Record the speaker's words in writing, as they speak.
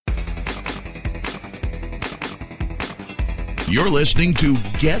You're listening to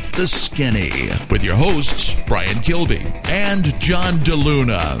Get the Skinny with your hosts, Brian Kilby and John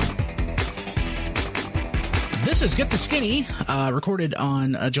DeLuna. This is Get the Skinny, recorded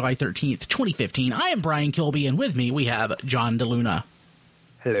on July 13th, 2015. I am Brian Kilby, and with me we have John DeLuna.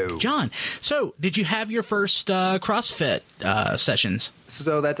 Hello. John, so did you have your first CrossFit sessions?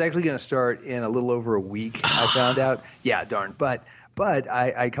 So that's actually going to start in a little over a week, I found out. Yeah, darn. But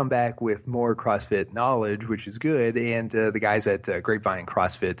I come back with more CrossFit knowledge, which is good. And the guys at Grapevine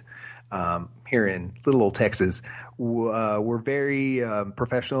CrossFit here in Little Old Texas were very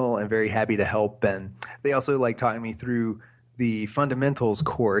professional and very happy to help. And they also taught me through the fundamentals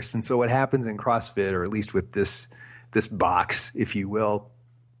course. And so what happens in CrossFit, or at least with this box, if you will,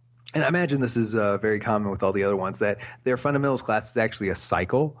 and I imagine this is very common with all the other ones, that their fundamentals class is actually a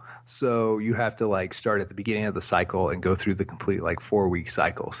cycle. So you have to start at the beginning of the cycle and go through the complete 4-week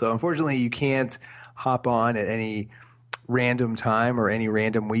cycle. So unfortunately, you can't hop on at any random time or any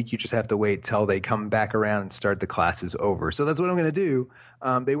random week. You just have to wait till they come back around and start the classes over. So that's what I'm going to do.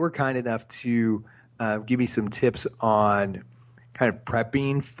 They were kind enough to give me some tips on kind of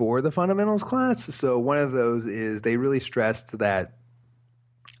prepping for the fundamentals class. So one of those is they really stressed that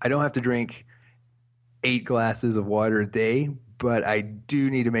I don't have to drink 8 glasses of water a day, but I do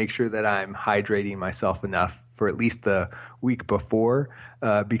need to make sure that I'm hydrating myself enough for at least the week before,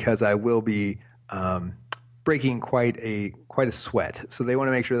 because I will be breaking quite a sweat. So they want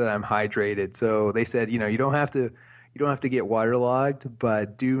to make sure that I'm hydrated. So they said, you don't have to get waterlogged,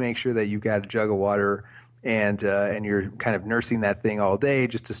 but do make sure that you've got a jug of water and you're kind of nursing that thing all day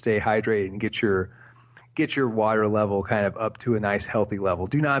just to stay hydrated and get your water level kind of up to a nice healthy level.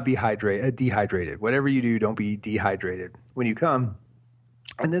 Do not be dehydrated. Whatever you do, don't be dehydrated when you come.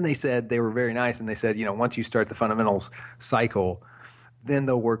 And then they said, they were very nice, and they said, once you start the fundamentals cycle, then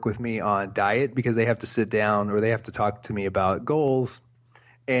they'll work with me on diet, because they have to sit down or they have to talk to me about goals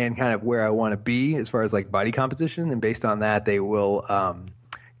and kind of where I want to be as far as body composition. And based on that, they will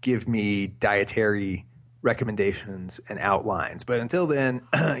give me dietary recommendations and outlines. But until then,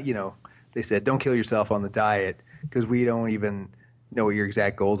 they said, don't kill yourself on the diet, because we don't even know what your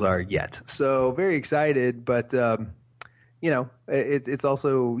exact goals are yet. So very excited, but, it's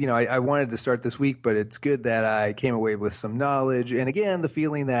also, I wanted to start this week, but it's good that I came away with some knowledge. And again, the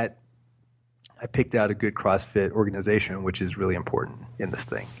feeling that I picked out a good CrossFit organization, which is really important in this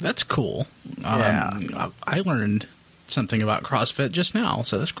thing. That's cool. Yeah. I learned something about CrossFit just now,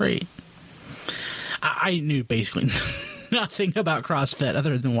 so that's great. I knew basically nothing about CrossFit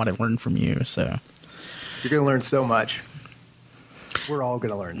other than what I learned from you. So you're going to learn so much. We're all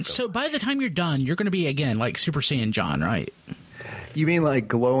going to learn so by the time you're done, you're going to be, again, like Super Saiyan John, right? You mean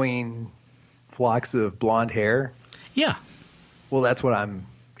glowing flocks of blonde hair? Yeah. Well, that's what I'm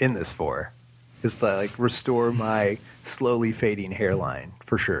in this for. Is to restore my slowly fading hairline,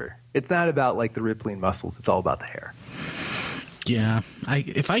 for sure. It's not about the rippling muscles. It's all about the hair. Yeah.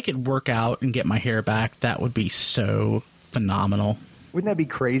 If I could work out and get my hair back, that would be so phenomenal. Wouldn't that be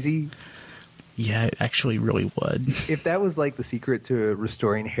crazy? Yeah, it actually really would. If that was the secret to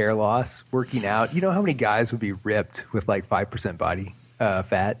restoring hair loss, working out, how many guys would be ripped with 5% body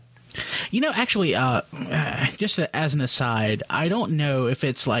fat? Actually, just as an aside, I don't know if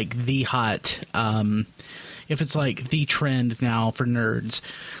it's the hot, if it's the trend now for nerds,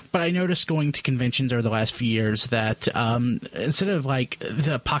 but I noticed going to conventions over the last few years that instead of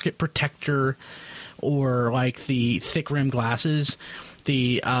the pocket protector or the thick rim glasses,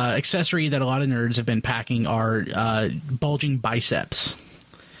 the accessory that a lot of nerds have been packing are bulging biceps.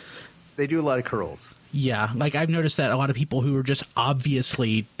 They do a lot of curls. Yeah, I've noticed that a lot of people who are just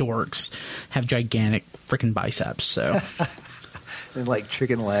obviously dorks have gigantic freaking biceps. So, and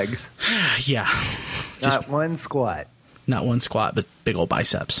chicken legs. Yeah, not one squat. Not one squat, but big old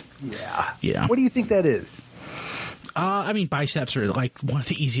biceps. Yeah. What do you think that is? Biceps are one of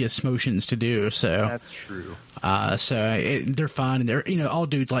the easiest motions to do. So that's true. They're fun, and they're all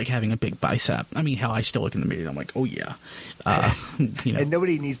dudes like having a big bicep. Hell, I still look in the mirror and I'm like, oh yeah. And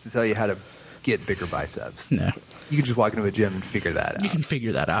nobody needs to tell you how to get bigger biceps. No, you can just walk into a gym and figure that out. You can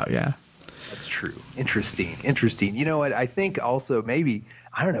figure that out. Yeah, that's true. Interesting. You know what? I think also maybe,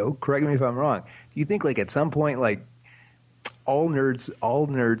 I don't know. Correct me if I'm wrong. Do you think at some point all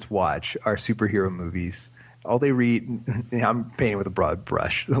nerds watch are superhero movies? All they read, I'm painting with a broad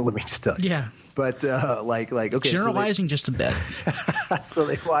brush. Let me just tell you. Yeah. But okay, generalizing just a bit. So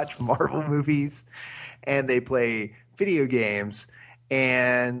they watch Marvel movies, and they play video games,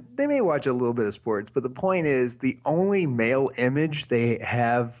 and they may watch a little bit of sports. But the point is, the only male image they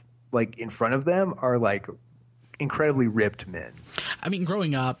have in front of them are incredibly ripped men. I mean,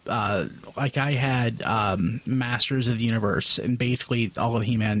 growing up, like I had Masters of the Universe, and basically all of the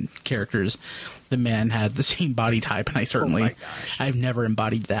He-Man characters, the men had the same body type, and I certainly, I've never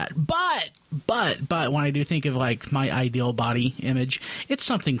embodied that. But when I do think of like my ideal body image, it's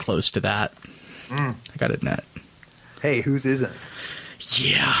something close to that. I gotta admit. Hey, whose isn't?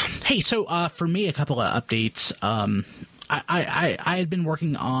 Yeah. Hey, so for me, a couple of updates. I had been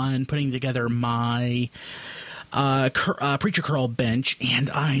working on putting together my Preacher Curl bench, and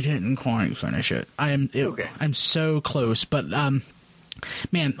I didn't quite finish it. Okay. I'm so close, but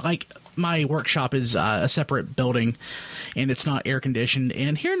man, like my workshop is a separate building, and it's not air conditioned.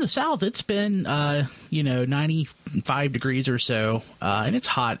 And here in the South, it's been 95 degrees or so, and it's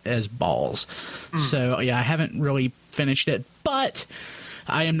hot as balls. So yeah, I haven't really finished it, but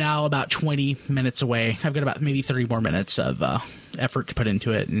I am now about 20 minutes away. I've got about maybe 30 more minutes of effort to put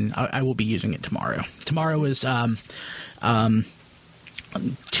into it, and I will be using it tomorrow. Tomorrow is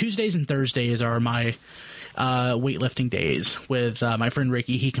Tuesdays and Thursdays are my weightlifting days with my friend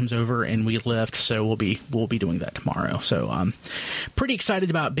Ricky. He comes over and we lift, so we'll be doing that tomorrow. So pretty excited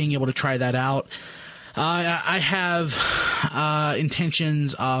about being able to try that out. I have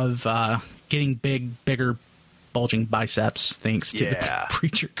intentions of getting bigger bulging biceps thanks to the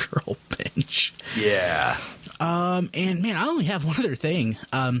Preacher Curl bench. Yeah. And man, I only have one other thing.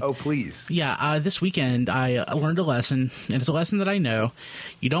 Oh, please. Yeah. This weekend I learned a lesson, and it's a lesson that I know.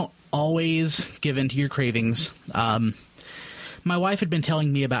 You don't always give in to your cravings. My wife had been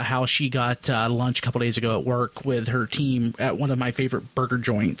telling me about how she got lunch a couple days ago at work with her team at one of my favorite burger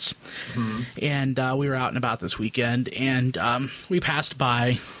joints. And we were out and about this weekend, and we passed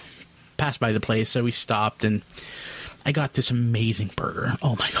by the place, so we stopped, and I got this amazing burger.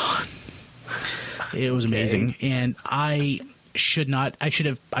 Oh my god, it was amazing. And I should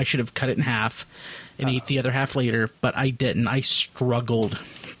have cut it in half and ate the other half later, but I didn't. I struggled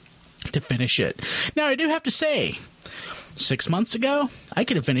to finish it. Now I do have to say, 6 months ago I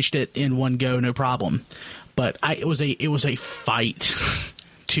could have finished it in one go, no problem, but it was a fight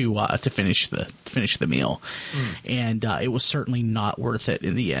to finish the meal, and it was certainly not worth it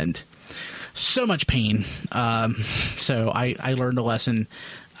in the end. So much pain. So I learned a lesson.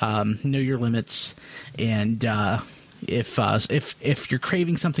 Know your limits, and if you're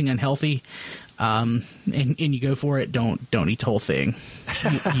craving something unhealthy, and you go for it, don't eat the whole thing.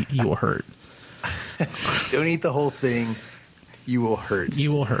 You will hurt. Don't eat the whole thing. You will hurt.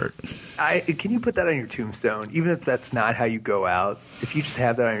 You will hurt. Can you put that on your tombstone? Even if that's not how you go out, if you just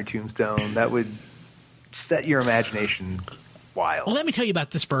have that on your tombstone, that would set your imagination wild. Well, let me tell you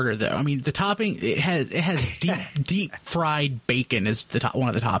about this burger, though. I mean, the topping, it has deep fried bacon as one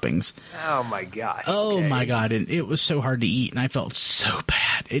of the toppings. Oh my gosh! Oh my god! And it was so hard to eat, and I felt so bad.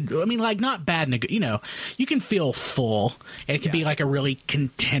 Like not bad in a good. You can feel full, and it can be like a really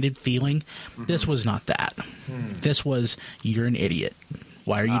contented feeling. This was not that. This was, you're an idiot.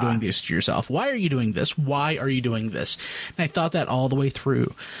 Why are you doing this to yourself? Why are you doing this? Why are you doing this? And I thought that all the way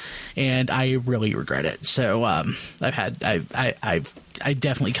through, and I really regret it. So I've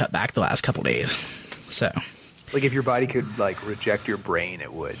definitely cut back the last couple days. So, like, if your body could like reject your brain,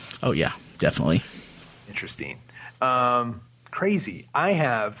 it would. Oh yeah, definitely. Interesting. Crazy. I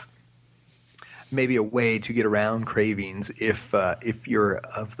have maybe a way to get around cravings if you're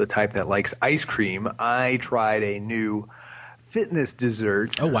of the type that likes ice cream. I tried a new fitness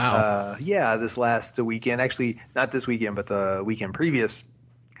dessert. Oh wow! This last weekend. Actually, not this weekend, but the weekend previous.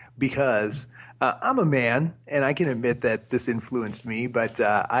 Because I'm a man, and I can admit that this influenced me. But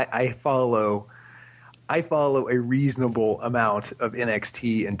I follow a reasonable amount of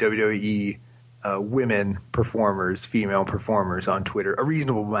NXT and WWE women performers, female performers on Twitter. A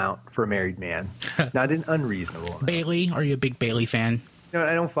reasonable amount for a married man, not an unreasonable amount. Bailey, are you a big Bailey fan? No,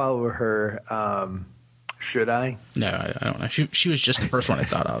 I don't follow her. Should I? No, I don't know. She was just the first one I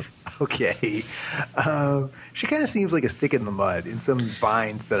thought of. Okay. She kind of seems like a stick in the mud in some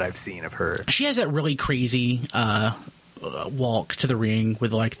binds that I've seen of her. She has that really crazy walk to the ring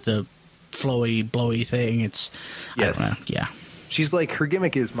with like the flowy, blowy thing. It's yes. I don't know. Yeah. She's like, her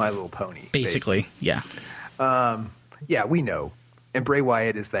gimmick is My Little Pony. Basically. Yeah. Yeah, we know. And Bray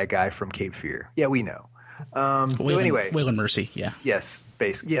Wyatt is that guy from Cape Fear. Yeah, we know. So anyway. Waylon Mercy, yeah. Yes,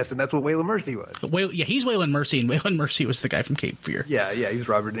 yes, and that's what Waylon Mercy was. He's Waylon Mercy, and Waylon Mercy was the guy from Cape Fear. Yeah, he was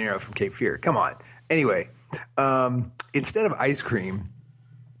Robert De Niro from Cape Fear. Come on. Anyway, instead of ice cream,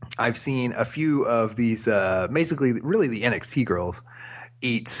 I've seen a few of these, basically, really the NXT girls,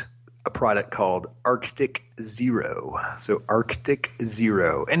 eat a product called Arctic Zero. So Arctic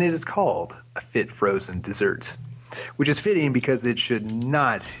Zero, and it is called a fit frozen dessert, which is fitting because it should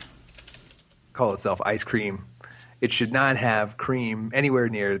not call itself ice cream. It should not have cream anywhere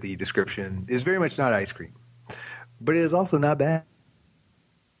near the description. It is very much not ice cream, but it is also not bad.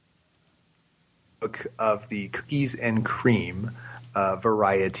 Of the cookies and cream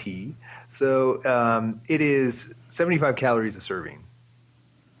variety. So it is 75 calories a serving,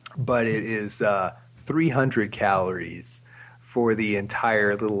 but it is 300 calories for the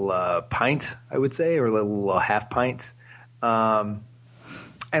entire little pint, I would say, or a little half pint. And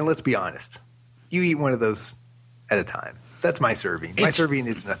let's be honest, you eat one of those at a time. That's my serving. My serving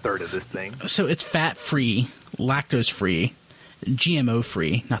isn't a third of this thing. So it's fat-free, lactose-free,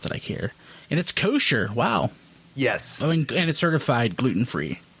 GMO-free, not that I care. And it's kosher. Wow. Yes. Oh, and it's certified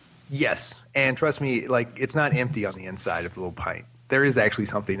gluten-free. Yes. And trust me, like, it's not empty on the inside of the little pint. There is actually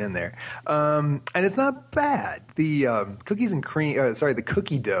something in there. And it's not bad. The cookies and cream, the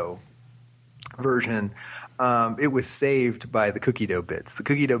cookie dough version, it was saved by the cookie dough bits. The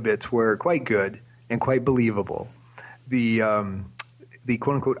cookie dough bits were quite good and quite believable. The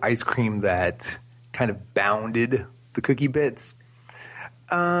quote-unquote ice cream that kind of bounded the cookie bits,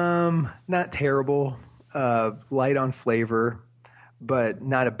 not terrible, light on flavor, but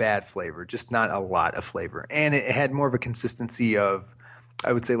not a bad flavor, just not a lot of flavor. And it had more of a consistency of,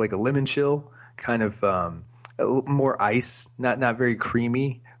 I would say, like a lemon chill, kind of a little more ice, not very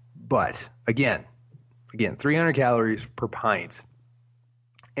creamy. But again, 300 calories per pint.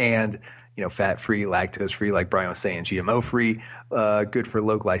 And, you know, fat-free, lactose-free, like Brian was saying, GMO-free, good for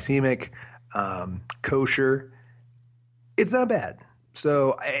low glycemic, kosher. It's not bad.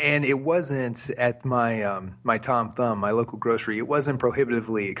 So, and it wasn't at my my Tom Thumb, my local grocery. It wasn't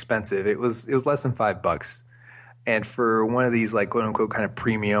prohibitively expensive. It was less than $5, and for one of these like quote unquote kind of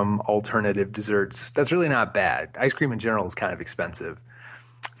premium alternative desserts, that's really not bad. Ice cream in general is kind of expensive.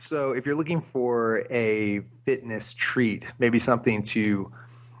 So, if you're looking for a fitness treat, maybe something to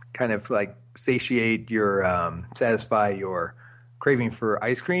kind of like satiate your satisfy your craving for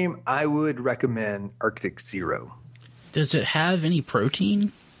ice cream, I would recommend Arctic Zero. Does it have any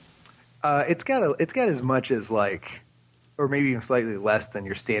protein? It's got as much as like, or maybe even slightly less than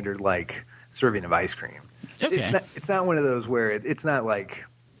your standard like serving of ice cream. Okay. It's not one of those where it's not like,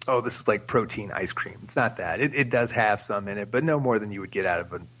 oh, this is like protein ice cream. It's not that. It does have some in it, but no more than you would get out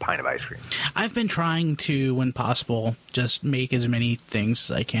of a pint of ice cream. I've been trying to, when possible, just make as many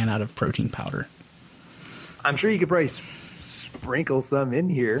things as I can out of protein powder. I'm sure you could probably sprinkle some in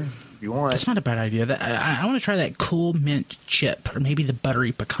here. You want. That's not a bad idea. I want to try that cool mint chip, or maybe the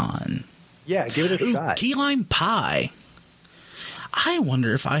buttery pecan. Yeah, give it a shot. Key lime pie. I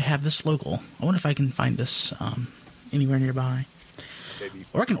wonder if I have this local. I wonder if I can find this anywhere nearby. Maybe.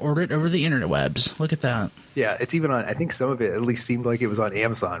 Or I can order it over the internet webs. Look at that. Yeah, it's even on, I think some of it at least seemed like it was on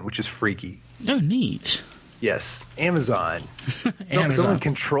Amazon, which is freaky. Oh, neat. Yes, Amazon. Someone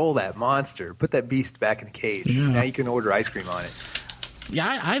control that monster. Put that beast back in a cage. Yeah. Now you can order ice cream on it.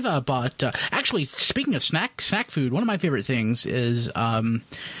 Yeah, I've bought. Actually, speaking of snack food, one of my favorite things is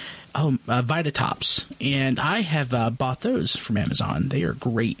Vitatops, and I have bought those from Amazon. They are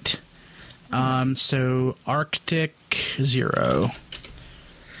great. So Arctic Zero.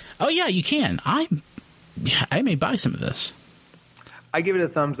 Oh yeah, you can. I may buy some of this. I give it a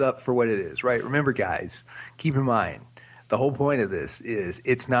thumbs up for what it is. Right? Remember, guys, keep in mind the whole point of this is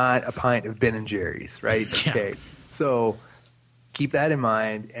it's not a pint of Ben and Jerry's, right? Yeah. Okay, so. Keep that in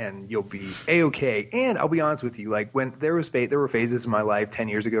mind, and you'll be A-okay. And I'll be honest with you, like when there were phases in my life 10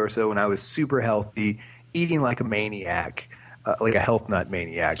 years ago or so when I was super healthy, eating like a maniac, like a health nut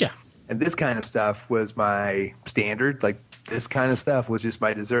maniac. Yeah. And this kind of stuff was my standard. Like this kind of stuff was just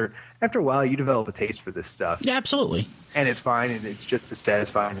my dessert. After a while, you develop a taste for this stuff. Yeah, absolutely. And it's fine, and it's just as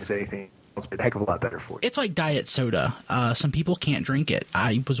satisfying as anything else, but a heck of a lot better for you. It's like diet soda. Some people can't drink it.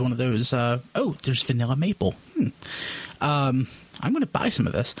 I was one of those. There's vanilla maple. I'm going to buy some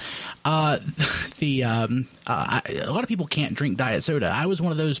of this. A lot of people can't drink diet soda. I was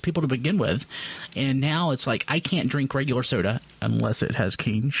one of those people to begin with, and now it's like I can't drink regular soda unless it has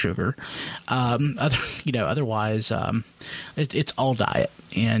cane sugar. Otherwise, it's all diet,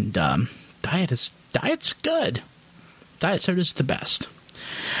 and diet's good. Diet soda's the best,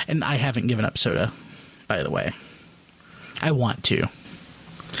 and I haven't given up soda, by the way. I want to.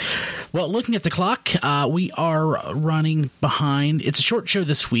 Well, looking at the clock, we are running behind. It's a short show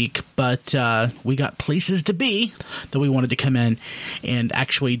this week, but we got places to be that we wanted to come in and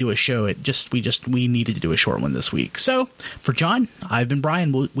actually do a show. We needed to do a short one this week. So, for John, I've been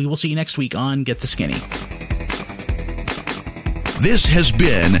Brian. We will see you next week on Get the Skinny. This has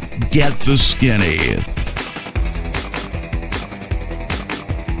been Get the Skinny.